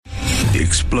the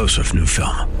explosive new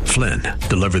film, Flynn,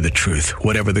 Deliver the Truth,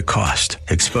 Whatever the Cost,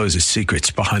 exposes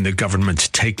secrets behind the government's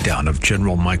takedown of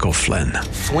General Michael Flynn.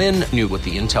 Flynn knew what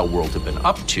the intel world had been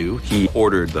up to. He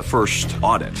ordered the first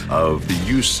audit of the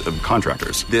use of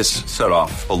contractors. This set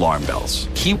off alarm bells.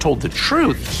 He told the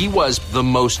truth. He was the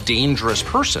most dangerous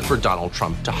person for Donald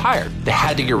Trump to hire. They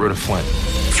had to get rid of Flynn.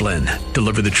 Flynn,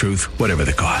 Deliver the Truth, Whatever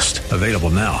the Cost. Available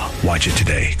now. Watch it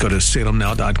today. Go to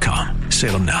salemnow.com.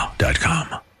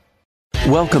 salemnow.com.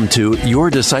 Welcome to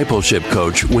Your Discipleship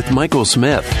Coach with Michael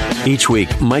Smith. Each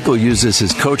week, Michael uses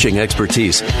his coaching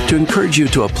expertise to encourage you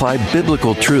to apply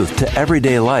biblical truth to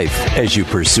everyday life as you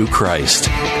pursue Christ.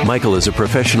 Michael is a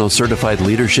professional certified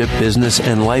leadership, business,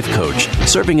 and life coach,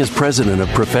 serving as president of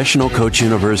Professional Coach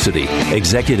University,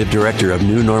 executive director of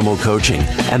New Normal Coaching,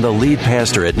 and the lead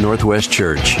pastor at Northwest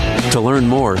Church. To learn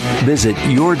more, visit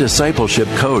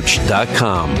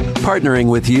yourdiscipleshipcoach.com, partnering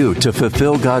with you to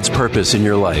fulfill God's purpose in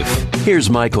your life.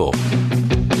 Here's Michael.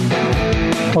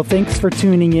 Well, thanks for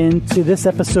tuning in to this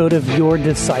episode of Your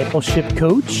Discipleship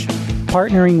Coach,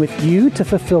 partnering with you to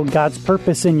fulfill God's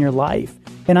purpose in your life.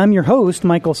 And I'm your host,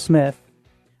 Michael Smith.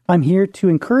 I'm here to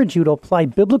encourage you to apply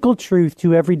biblical truth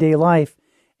to everyday life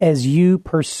as you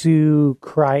pursue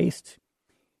Christ.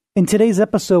 In today's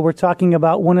episode, we're talking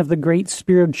about one of the great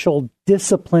spiritual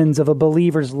disciplines of a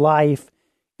believer's life,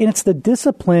 and it's the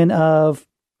discipline of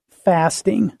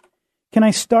fasting. Can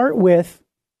I start with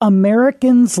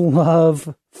Americans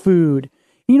love food?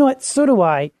 You know what? So do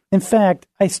I. In fact,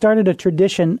 I started a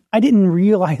tradition. I didn't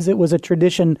realize it was a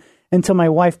tradition until my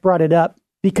wife brought it up,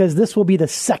 because this will be the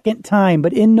second time.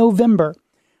 But in November,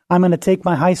 I'm going to take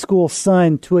my high school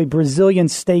son to a Brazilian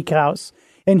steakhouse.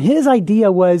 And his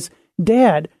idea was,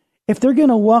 Dad, if they're going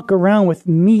to walk around with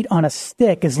meat on a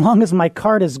stick, as long as my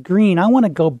card is green, I want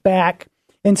to go back.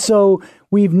 And so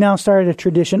we've now started a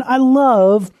tradition. I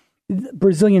love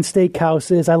Brazilian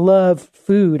steakhouses. I love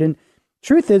food. And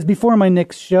truth is, before my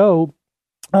next show,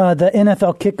 the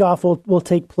NFL kickoff will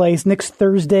take place. Next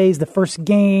Thursday is the first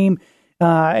game.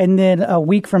 And then a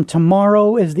week from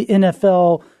tomorrow is the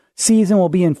NFL season will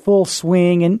be in full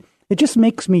swing. And it just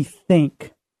makes me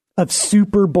think of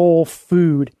Super Bowl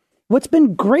food. What's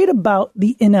been great about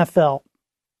the NFL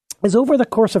is over the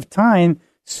course of time,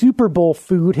 Super Bowl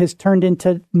food has turned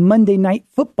into Monday Night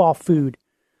Football food,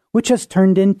 which has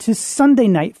turned into Sunday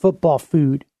Night Football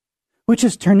food, which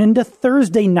has turned into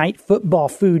Thursday Night Football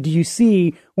food. Do you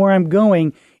see where I'm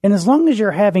going? And as long as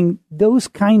you're having those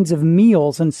kinds of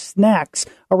meals and snacks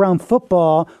around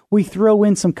football, we throw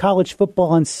in some college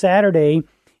football on Saturday,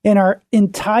 and our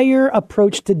entire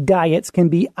approach to diets can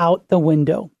be out the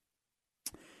window.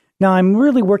 Now, I'm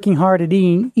really working hard at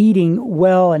eating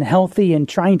well and healthy and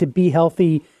trying to be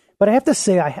healthy, but I have to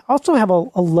say I also have a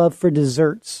love for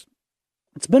desserts.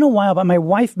 It's been a while, but my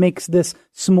wife makes this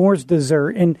s'mores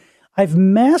dessert, and I've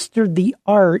mastered the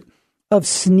art of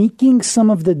sneaking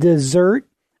some of the dessert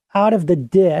out of the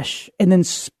dish and then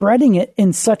spreading it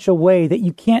in such a way that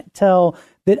you can't tell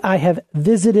that I have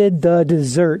visited the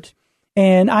dessert.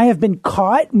 And I have been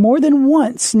caught more than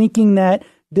once sneaking that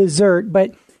dessert,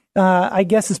 but I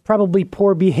guess it's probably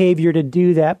poor behavior to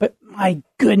do that. But my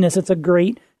goodness, it's a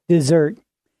great dessert.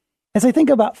 As I think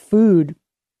about food,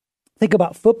 think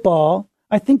about football,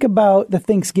 I think about the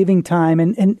Thanksgiving time,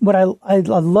 and what I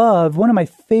love, one of my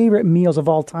favorite meals of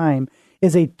all time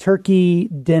is a turkey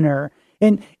dinner.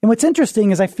 And what's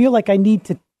interesting is I feel like I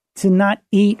need to not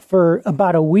eat for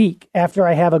about a week after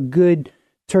I have a good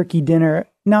turkey dinner.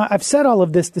 Now, I've said all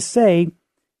of this to say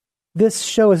this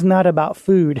show is not about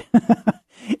food.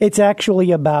 It's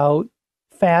actually about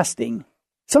fasting.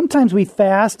 Sometimes we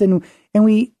fast and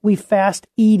we fast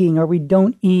eating, or we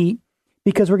don't eat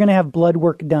because we're going to have blood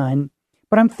work done.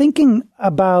 But I'm thinking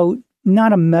about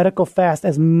not a medical fast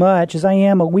as much as I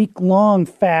am a week-long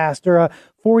fast, or a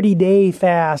 40-day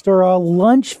fast, or a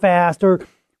lunch fast, or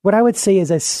what I would say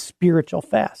is a spiritual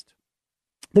fast.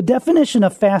 The definition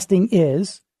of fasting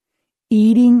is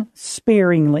eating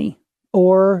sparingly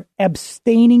or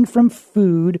abstaining from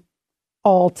food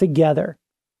altogether.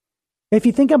 If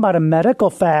you think about a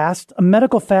medical fast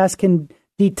can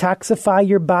detoxify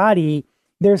your body.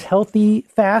 There's healthy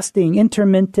fasting,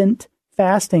 intermittent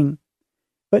fasting.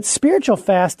 But spiritual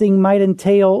fasting might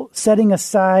entail setting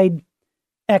aside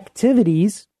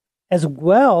activities as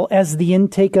well as the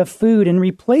intake of food and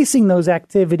replacing those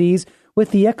activities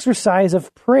with the exercise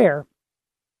of prayer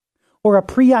or a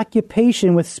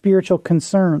preoccupation with spiritual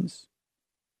concerns.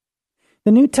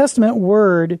 The New Testament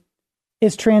word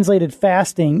is translated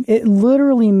fasting. It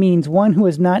literally means one who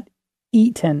has not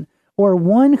eaten or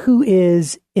one who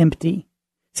is empty.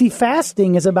 See,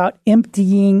 fasting is about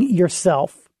emptying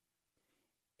yourself.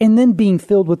 and then being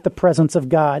filled with the presence of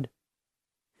God.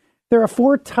 There are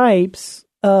 4 types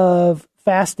of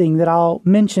fasting that I'll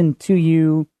mention to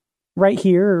you right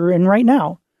here and right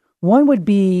now. One would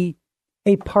be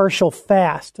a partial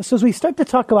fast. So as we start to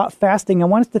talk about fasting, I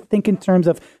want us to think in terms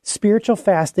of spiritual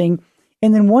fasting.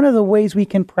 And then one of the ways we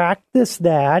can practice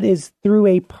that is through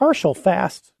a partial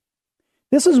fast.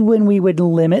 This is when we would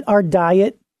limit our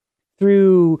diet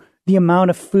through the amount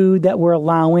of food that we're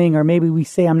allowing, or maybe we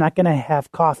say, I'm not going to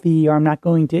have coffee, or I'm not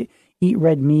going to eat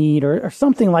red meat, or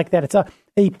something like that. It's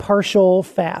a partial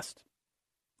fast.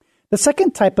 The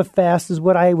second type of fast is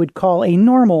what I would call a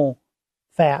normal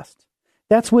fast.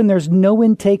 That's when there's no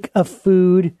intake of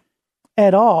food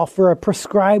at all for a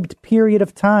prescribed period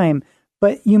of time,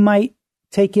 but you might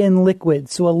take in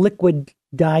liquids, so a liquid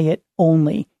diet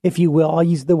only, if you will. I'll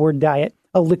use the word diet,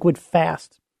 a liquid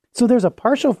fast. So there's a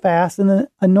partial fast and then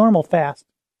a normal fast.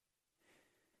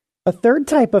 A third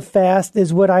type of fast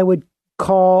is what I would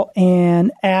call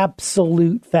an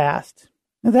absolute fast.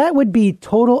 Now, that would be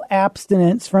total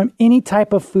abstinence from any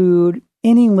type of food,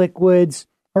 any liquids,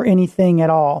 or anything at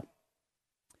all.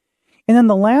 And then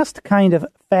the last kind of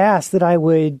fast that I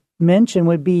would mention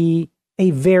would be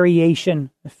a variation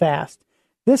fast.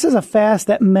 This is a fast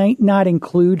that might not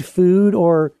include food,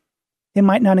 or it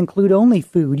might not include only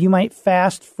food. You might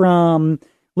fast from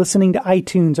listening to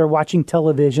iTunes or watching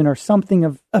television or something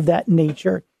of that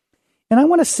nature. And I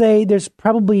want to say there's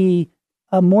probably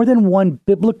more than one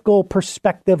biblical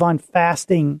perspective on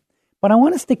fasting. But I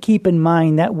want us to keep in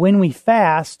mind that when we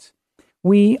fast,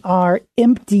 we are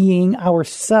emptying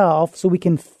ourselves so we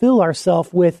can fill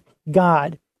ourselves with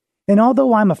God. And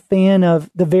although I'm a fan of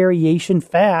the variation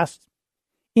fast,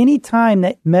 anytime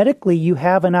that medically you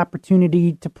have an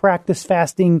opportunity to practice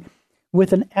fasting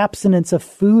with an abstinence of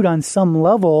food on some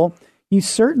level, you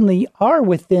certainly are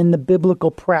within the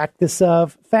biblical practice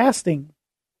of fasting.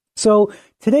 So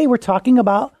today we're talking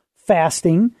about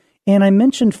fasting, and I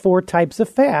mentioned 4 types of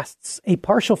fasts: a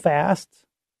partial fast,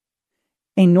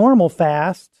 a normal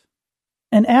fast,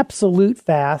 an absolute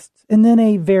fast, and then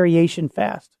a variation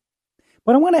fast.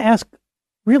 But I want to ask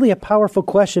really a powerful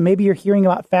question. Maybe you're hearing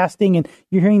about fasting and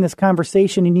you're hearing this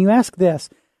conversation and you ask this: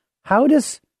 how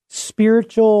does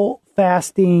spiritual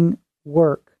fasting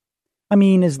work? I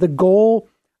mean, is the goal,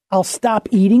 I'll stop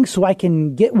eating so I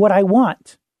can get what I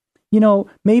want? You know,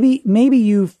 maybe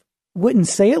you wouldn't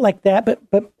say it like that,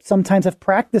 but sometimes I've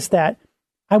practiced that.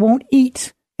 I won't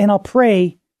eat and I'll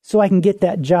pray so I can get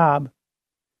that job.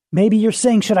 Maybe you're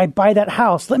saying, should I buy that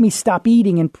house? Let me stop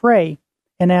eating and pray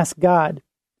and ask God.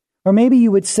 Or maybe you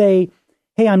would say,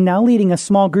 hey, I'm now leading a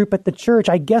small group at the church.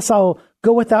 I guess I'll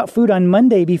go without food on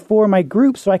Monday before my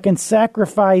group so I can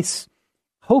sacrifice,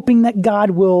 hoping that God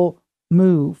will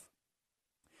move.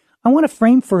 I want to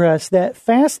frame for us that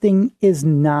fasting is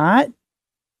not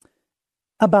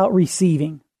about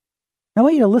receiving. I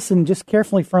want you to listen just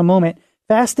carefully for a moment.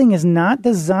 Fasting is not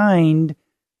designed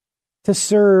to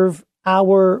serve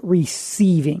our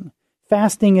receiving.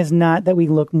 Fasting is not that we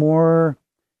look more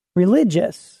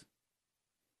religious.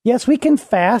 Yes, we can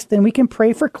fast and we can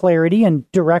pray for clarity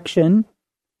and direction,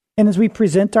 and as we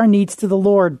present our needs to the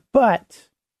Lord, but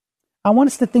I want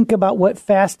us to think about what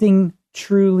fasting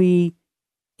truly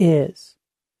is.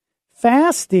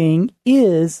 Fasting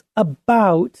is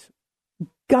about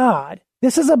God.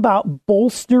 This is about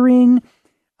bolstering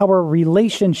our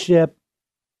relationship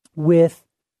with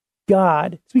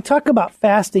God. So we talk about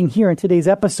fasting here in today's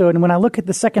episode, and when I look at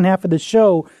the second half of the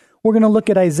show, we're going to look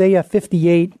at Isaiah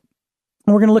 58.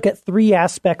 We're going to look at 3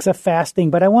 aspects of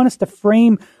fasting, but I want us to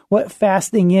frame what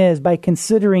fasting is by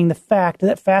considering the fact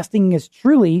that fasting is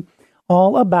truly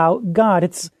all about God.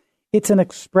 It's an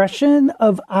expression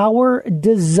of our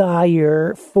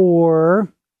desire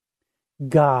for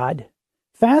God.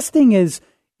 Fasting is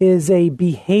a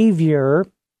behavior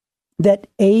that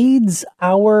aids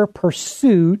our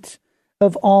pursuit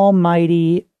of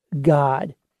Almighty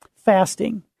God.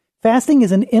 Fasting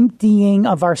is an emptying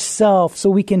of ourselves so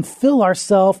we can fill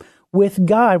ourselves with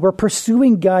God. We're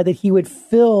pursuing God that He would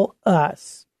fill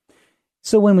us.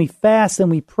 So when we fast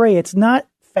and we pray, it's not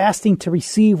fasting to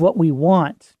receive what we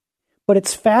want, but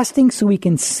it's fasting so we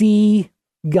can see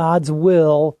God's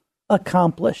will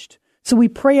accomplished. So we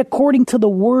pray according to the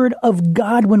word of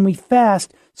God when we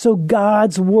fast, so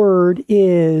God's word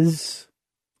is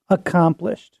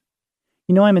accomplished.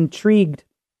 You know, I'm intrigued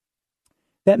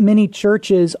that many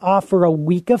churches offer a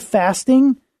week of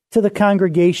fasting to the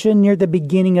congregation near the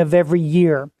beginning of every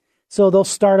year. So they'll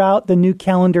start out the new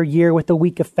calendar year with a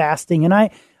week of fasting.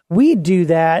 And we do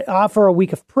that, offer a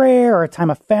week of prayer or a time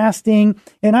of fasting.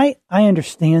 And I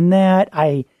understand that.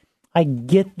 I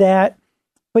get that.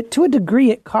 But to a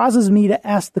degree, it causes me to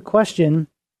ask the question,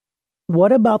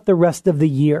 what about the rest of the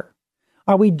year?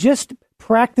 Are we just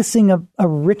practicing a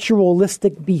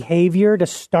ritualistic behavior to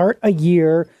start a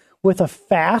year with a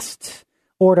fast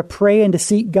or to pray and to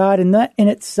seek God? And that in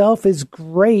itself is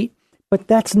great, but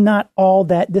that's not all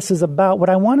that this is about. What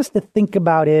I want us to think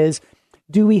about is,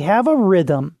 do we have a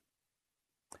rhythm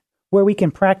where we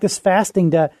can practice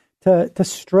fasting to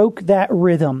stroke that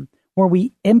rhythm, where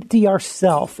we empty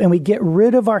ourselves and we get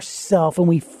rid of ourselves and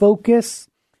we focus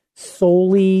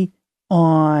solely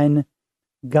on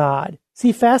God?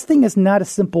 See, fasting is not a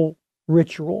simple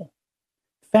ritual.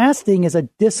 Fasting is a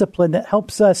discipline that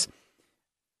helps us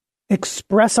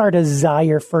express our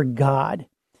desire for God.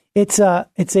 It's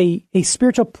a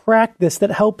spiritual practice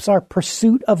that helps our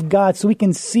pursuit of God so we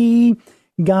can see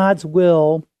God's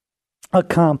will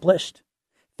accomplished.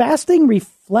 Fasting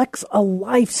reflects a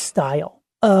lifestyle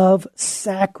of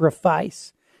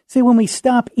sacrifice. See, when we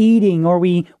stop eating or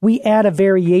we add a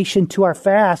variation to our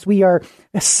fast, we are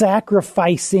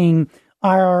sacrificing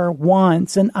our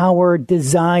wants and our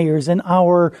desires and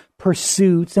our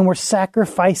pursuits, and we're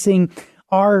sacrificing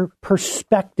our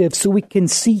perspective so we can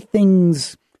see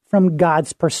things from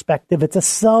God's perspective. It's a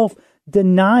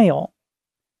self-denial.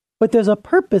 But there's a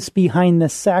purpose behind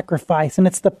this sacrifice, and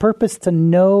it's the purpose to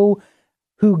know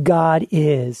who God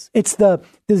is. It's the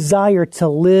desire to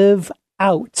live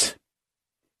out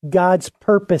God's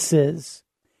purposes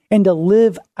and to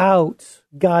live out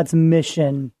God's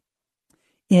mission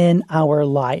in our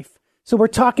life. So we're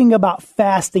talking about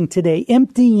fasting today,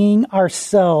 emptying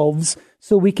ourselves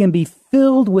so we can be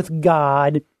filled with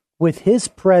God, with His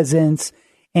presence,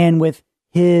 and with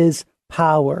His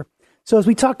power. So as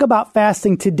we talk about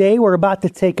fasting today, we're about to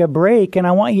take a break, and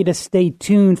I want you to stay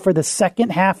tuned for the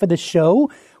second half of the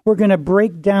show. We're going to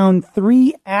break down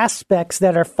 3 aspects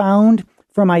that are found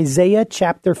from Isaiah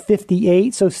chapter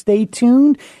 58. So stay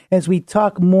tuned as we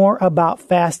talk more about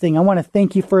fasting. I want to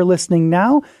thank you for listening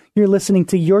now. You're listening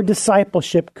to Your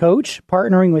Discipleship Coach,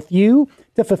 partnering with you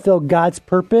to fulfill God's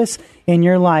purpose in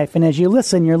your life. And as you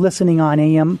listen, you're listening on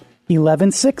AM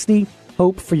 1160,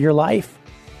 Hope for Your Life.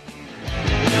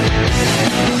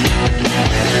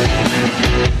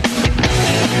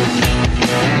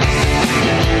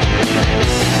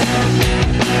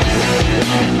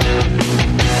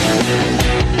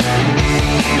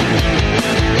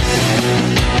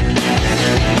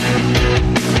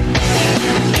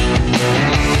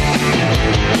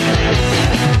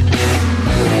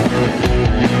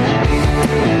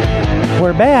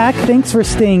 We're back. Thanks for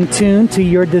staying tuned to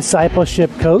Your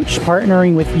Discipleship Coach,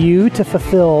 partnering with you to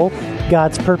fulfill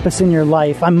God's purpose in your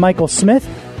life. I'm Michael Smith,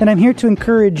 and I'm here to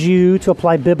encourage you to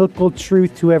apply biblical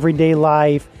truth to everyday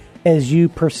life as you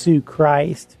pursue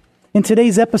Christ. In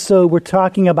today's episode, we're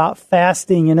talking about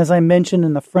fasting, and as I mentioned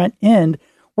in the front end,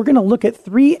 we're going to look at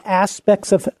 3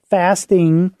 aspects of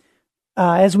fasting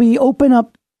as we open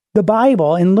up the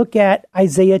Bible and look at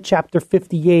Isaiah chapter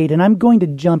 58. And I'm going to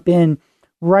jump in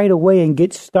right away and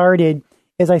get started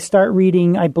as I start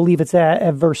reading. I believe it's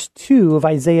at verse 2 of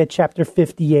Isaiah chapter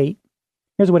 58.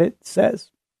 Here's what it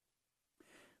says.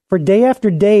 For day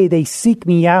after day they seek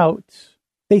me out.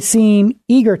 They seem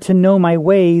eager to know my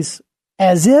ways,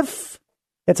 as if,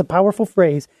 that's a powerful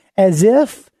phrase, as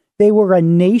if they were a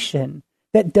nation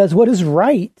that does what is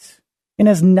right and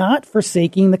is not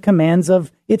forsaking the commands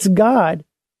of its God.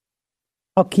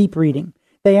 I'll keep reading.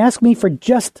 They ask me for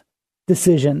just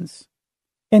decisions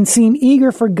and seem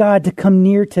eager for God to come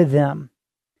near to them.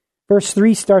 Verse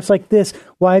 3 starts like this.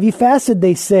 Why have you fasted,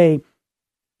 they say,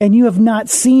 and you have not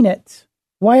seen it?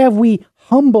 Why have we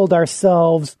humbled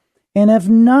ourselves and have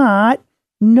not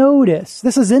noticed?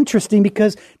 This is interesting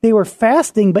because they were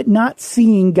fasting but not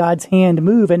seeing God's hand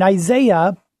move. And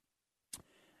Isaiah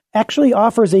actually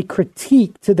offers a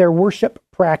critique to their worship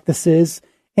practices,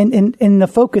 and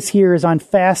the focus here is on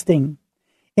fasting.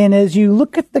 And as you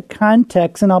look at the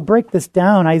context, and I'll break this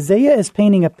down, Isaiah is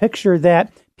painting a picture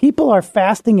that people are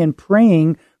fasting and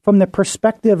praying from the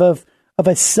perspective of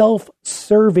a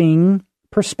self-serving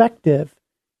perspective.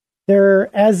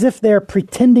 They're as if they're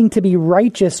pretending to be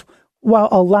righteous while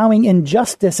allowing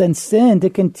injustice and sin to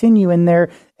continue in their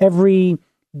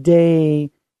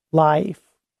everyday life.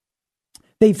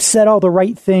 They've said all the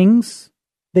right things.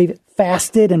 They've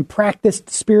fasted and practiced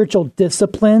spiritual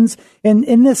disciplines. And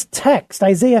in this text,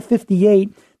 Isaiah 58,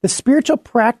 the spiritual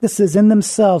practices in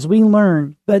themselves, we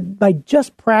learn that by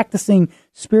just practicing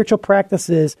spiritual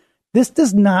practices, this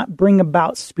does not bring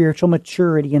about spiritual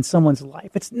maturity in someone's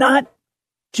life. It's not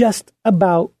just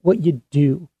about what you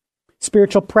do.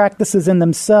 Spiritual practices in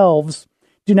themselves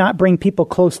do not bring people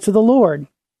close to the Lord.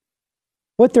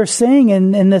 What they're saying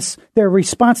in this, their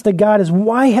response to God is,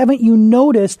 why haven't you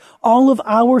noticed all of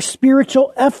our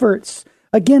spiritual efforts?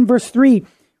 Again, verse 3,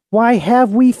 why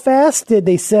have we fasted,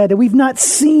 they said, and we've not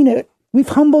seen it. We've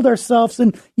humbled ourselves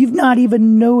and you've not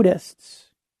even noticed.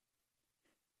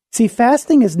 See,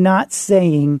 fasting is not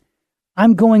saying,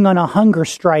 I'm going on a hunger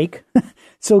strike,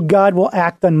 so God will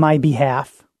act on my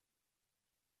behalf.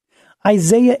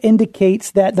 Isaiah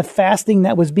indicates that the fasting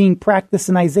that was being practiced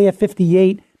in Isaiah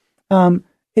 58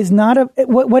 is not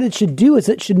what it should do is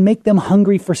it should make them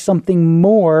hungry for something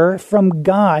more from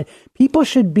God. People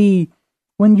should be,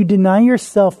 when you deny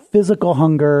yourself physical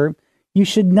hunger, you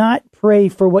should not pray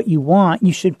for what you want.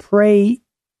 You should pray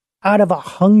out of a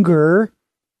hunger,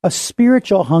 a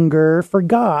spiritual hunger for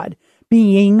God,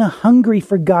 being hungry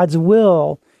for God's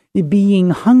will, being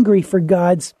hungry for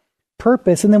God's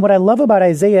purpose. And then what I love about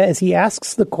Isaiah is he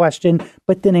asks the question,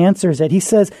 but then answers it. He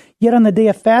says, yet on the day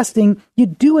of fasting, you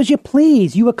do as you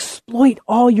please. You exploit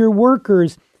all your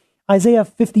workers. Isaiah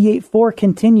 58:4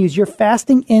 continues, your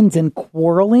fasting ends in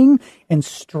quarreling and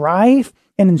strife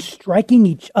and in striking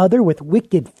each other with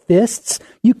wicked fists.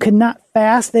 You cannot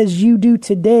fast as you do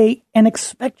today and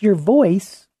expect your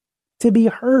voice to be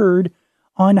heard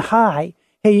on high.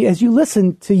 Hey, as you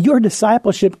listen to Your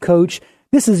Discipleship Coach,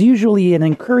 this is usually an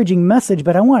encouraging message,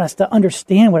 but I want us to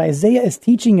understand what Isaiah is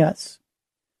teaching us.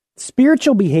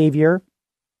 Spiritual behavior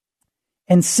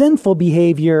and sinful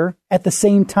behavior at the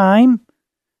same time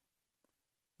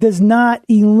does not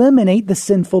eliminate the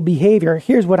sinful behavior.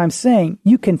 Here's what I'm saying.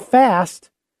 You can fast,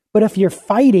 but if you're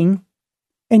fighting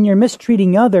and you're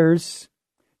mistreating others,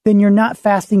 then you're not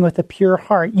fasting with a pure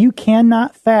heart. You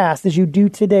cannot fast as you do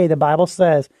today, the Bible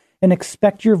says, and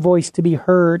expect your voice to be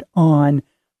heard on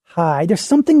high. There's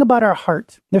something about our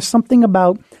heart. There's something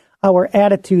about our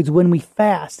attitudes when we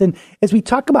fast. And as we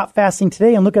talk about fasting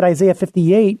today and look at Isaiah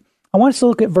 58, I want us to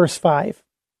look at verse 5.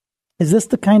 Is this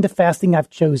the kind of fasting I've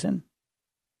chosen?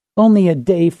 Only a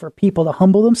day for people to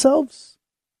humble themselves?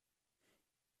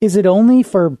 Is it only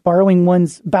for bowing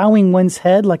one's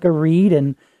head like a reed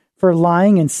and for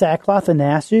lying in sackcloth and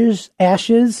ashes?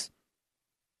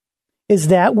 Is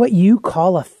that what you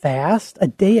call a fast, a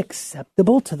day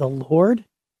acceptable to the Lord?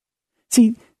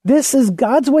 See, this is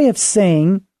God's way of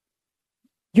saying,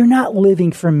 you're not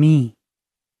living for me.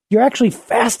 You're actually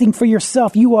fasting for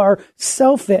yourself. You are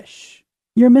selfish.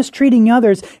 You're mistreating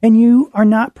others, and you are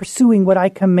not pursuing what I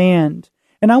command.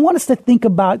 And I want us to think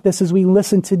about this as we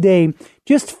listen today.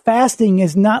 Just fasting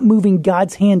is not moving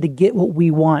God's hand to get what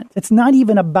we want. It's not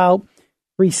even about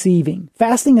receiving.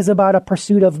 Fasting is about a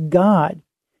pursuit of God.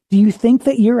 Do you think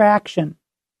that your action,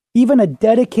 even a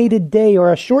dedicated day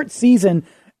or a short season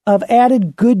of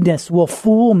added goodness, will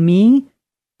fool me?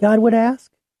 God would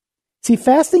ask. See,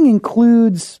 fasting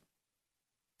includes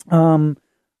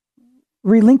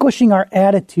relinquishing our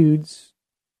attitudes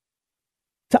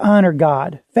to honor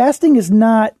God. Fasting is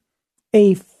not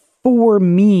a for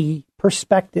me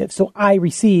perspective, so I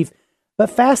receive, but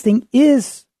fasting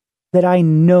is that I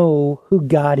know who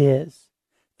God is.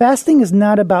 Fasting is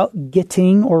not about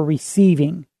getting or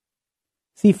receiving.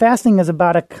 See, fasting is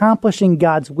about accomplishing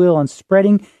God's will and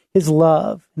spreading His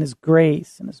love and His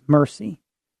grace and His mercy.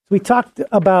 So we talked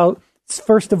about,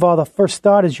 first of all, the first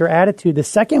thought is your attitude. The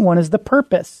second one is the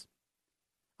purpose.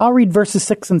 I'll read verses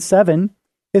 6 and 7.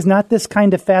 Is not this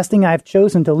kind of fasting I have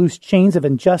chosen to loose chains of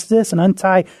injustice and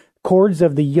untie cords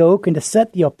of the yoke and to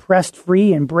set the oppressed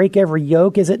free and break every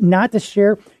yoke? Is it not to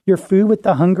share your food with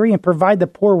the hungry and provide the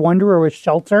poor wanderer with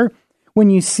shelter? When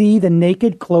you see the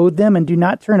naked, clothe them and do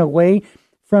not turn away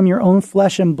from your own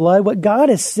flesh and blood. What God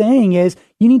is saying is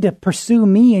you need to pursue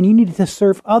me and you need to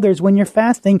serve others when you're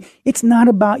fasting. It's not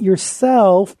about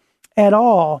yourself at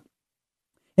all.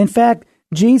 In fact,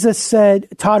 Jesus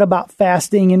taught about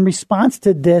fasting in response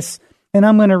to this, and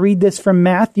I'm going to read this from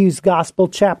Matthew's Gospel,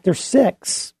 chapter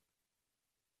 6.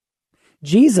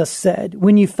 Jesus said,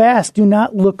 when you fast, do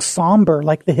not look somber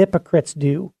like the hypocrites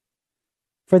do,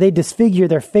 for they disfigure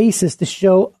their faces to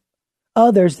show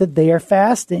others that they are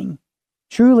fasting.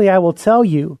 Truly, I will tell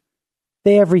you,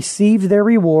 they have received their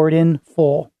reward in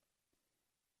full.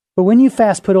 But when you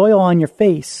fast, put oil on your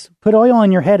face, put oil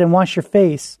on your head and wash your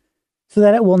face, so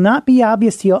that it will not be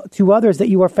obvious to others that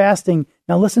you are fasting.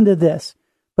 Now listen to this.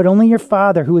 But only your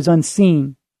Father who is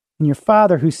unseen, and your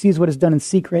Father who sees what is done in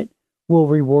secret, will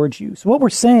reward you. So what we're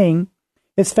saying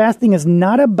is fasting is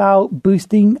not about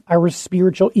boosting our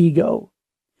spiritual ego.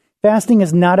 Fasting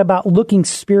is not about looking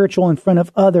spiritual in front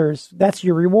of others. That's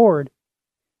your reward.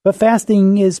 But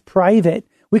fasting is private.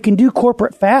 We can do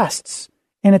corporate fasts,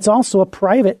 and it's also a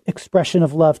private expression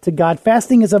of love to God.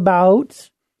 Fasting is about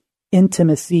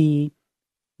intimacy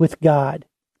with God.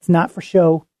 It's not for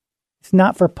show. It's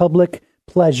not for public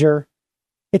pleasure.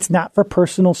 It's not for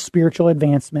personal spiritual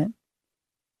advancement.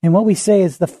 And what we say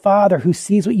is the Father who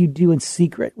sees what you do in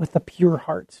secret with a pure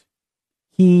heart,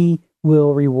 He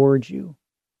will reward you.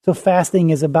 So fasting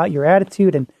is about your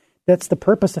attitude, and that's the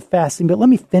purpose of fasting. But let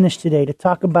me finish today to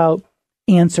talk about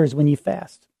answers when you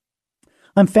fast.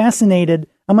 I'm fascinated.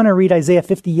 I'm going to read Isaiah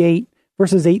 58,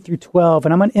 verses 8 through 12,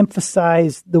 and I'm going to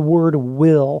emphasize the word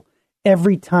will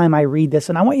every time I read this.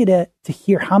 And I want you to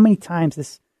hear how many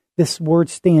times this word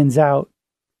stands out.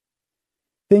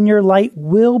 Then your light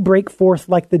will break forth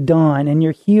like the dawn, and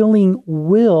your healing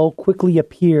will quickly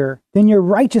appear. Then your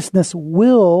righteousness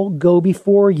will go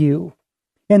before you,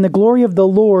 and the glory of the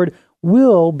Lord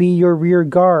will be your rear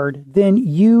guard. Then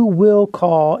you will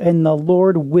call, and the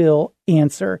Lord will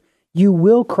answer. You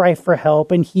will cry for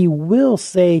help, and He will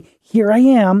say, "Here I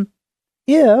am."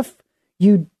 If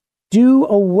you do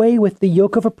away with the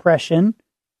yoke of oppression,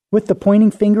 with the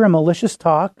pointing finger and malicious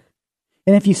talk,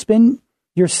 and if you spend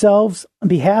yourselves on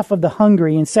behalf of the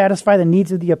hungry and satisfy the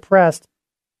needs of the oppressed,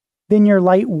 then your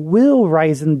light will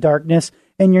rise in darkness,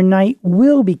 and your night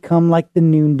will become like the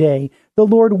noonday. The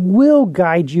Lord will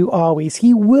guide you always.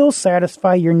 He will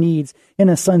satisfy your needs in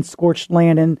a sun-scorched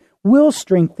land and will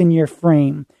strengthen your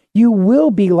frame. You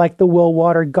will be like the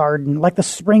well-watered garden, like the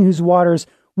spring whose waters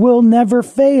will never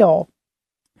fail.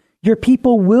 Your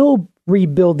people will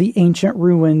rebuild the ancient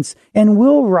ruins and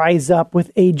will rise up with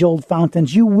age-old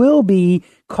fountains. You will be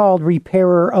called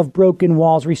repairer of broken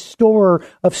walls, restorer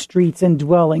of streets and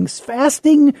dwellings.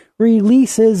 Fasting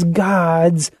releases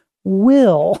God's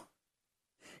will.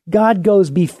 God goes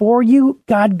before you.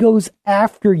 God goes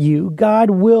after you.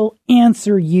 God will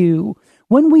answer you.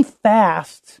 When we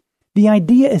fast, the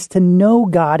idea is to know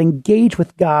God, engage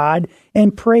with God,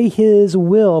 and pray His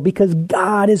will because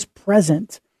God is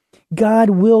present. God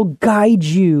will guide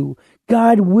you.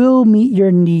 God will meet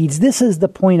your needs. This is the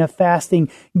point of fasting.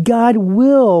 God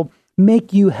will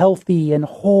make you healthy and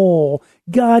whole.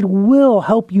 God will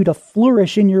help you to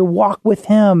flourish in your walk with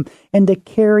Him and to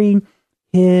carry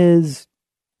His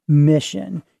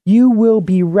mission. You will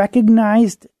be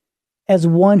recognized as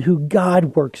one who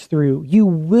God works through. You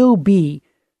will be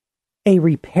a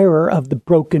repairer of the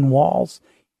broken walls.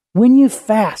 When you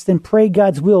fast and pray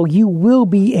God's will, you will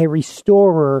be a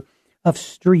restorer of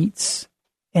streets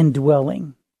and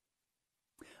dwelling.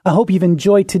 I hope you've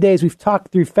enjoyed today as we've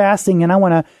talked through fasting, and I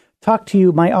want to talk to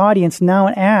you, my audience, now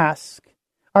and ask,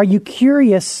 are you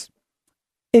curious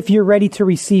if you're ready to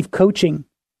receive coaching?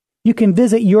 You can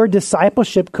visit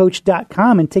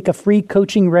yourdiscipleshipcoach.com and take a free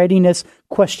coaching readiness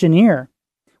questionnaire.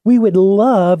 We would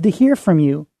love to hear from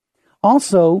you.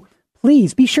 Also,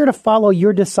 please be sure to follow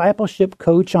Your Discipleship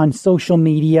Coach on social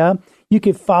media. You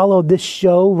could follow this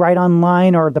show right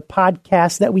online or the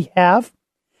podcast that we have.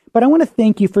 But I want to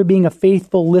thank you for being a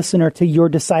faithful listener to Your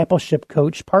Discipleship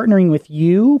Coach, partnering with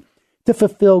you to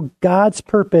fulfill God's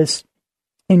purpose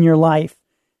in your life.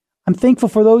 I'm thankful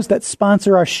for those that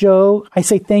sponsor our show. I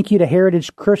say thank you to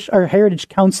Heritage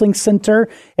Counseling Center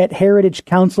at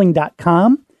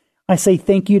heritagecounseling.com. I say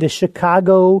thank you to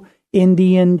Chicago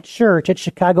Indian Church at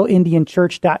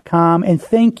chicagoindianchurch.com. And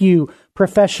thank you,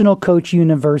 Professional Coach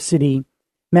University.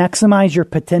 Maximize your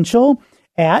potential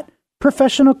at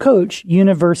Professional Coach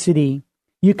University.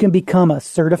 You can become a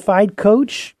certified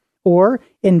coach or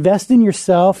invest in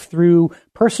yourself through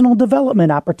personal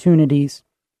development opportunities.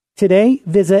 Today,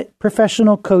 visit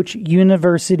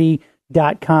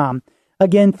professionalcoachuniversity.com.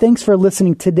 Again, thanks for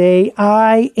listening today.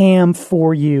 I am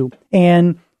for you,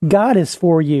 and God is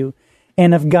for you.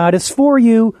 And if God is for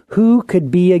you, who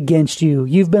could be against you?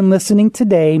 You've been listening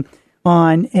today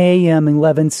on AM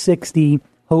 1160,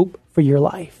 Hope for Your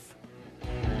Life.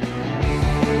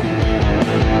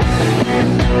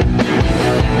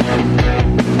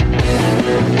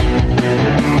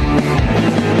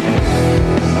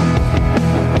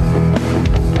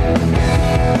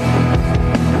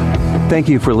 Thank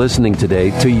you for listening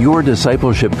today to Your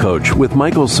Discipleship Coach with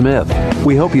Michael Smith.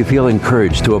 We hope you feel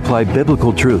encouraged to apply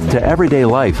biblical truth to everyday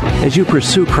life as you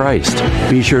pursue Christ.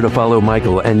 Be sure to follow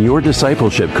Michael and Your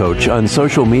Discipleship Coach on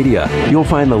social media. You'll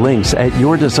find the links at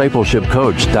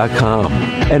yourdiscipleshipcoach.com.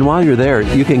 And while you're there,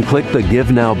 you can click the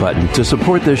Give Now button to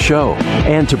support this show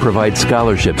and to provide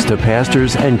scholarships to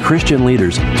pastors and Christian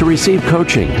leaders to receive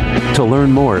coaching. To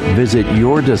learn more, visit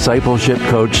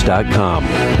yourdiscipleshipcoach.com.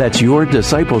 That's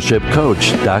yourdiscipleshipcoach.com.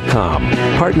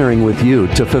 Partnering with you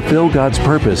to fulfill God's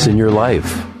purpose in your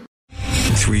life.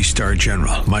 3-star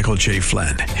general Michael J.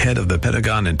 Flynn, head of the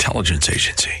Pentagon Intelligence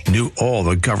Agency, knew all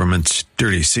the government's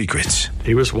dirty secrets.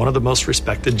 He was one of the most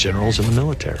respected generals in the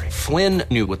military. Flynn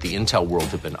knew what the intel world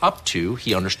had been up to.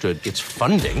 He understood its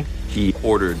funding. He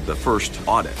ordered the first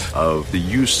audit of the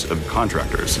use of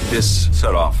contractors. This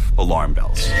set off alarm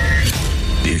bells.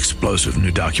 The explosive new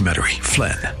documentary,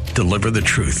 Flynn, Deliver the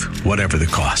Truth, Whatever the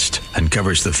Cost,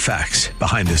 uncovers the facts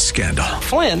behind this scandal.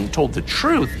 Flynn told the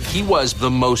truth. He was the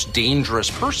most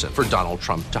dangerous person for Donald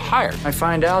Trump to hire. I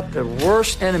find out the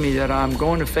worst enemy that I'm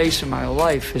going to face in my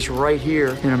life is right here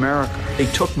in America. They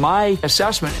took my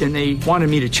assessment and they wanted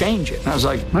me to change it. And I was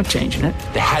like, I'm not changing it.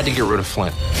 They had to get rid of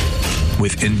Flynn.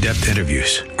 With in-depth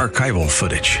interviews, archival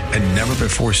footage, and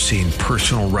never-before-seen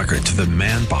personal records of the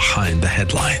man behind the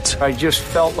headlines. I just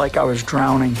felt like I was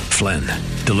drowning. Flynn,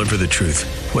 Deliver the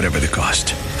Truth, Whatever the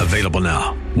Cost. Available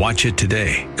now. Watch it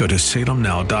today. Go to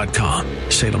salemnow.com.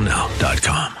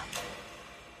 salemnow.com.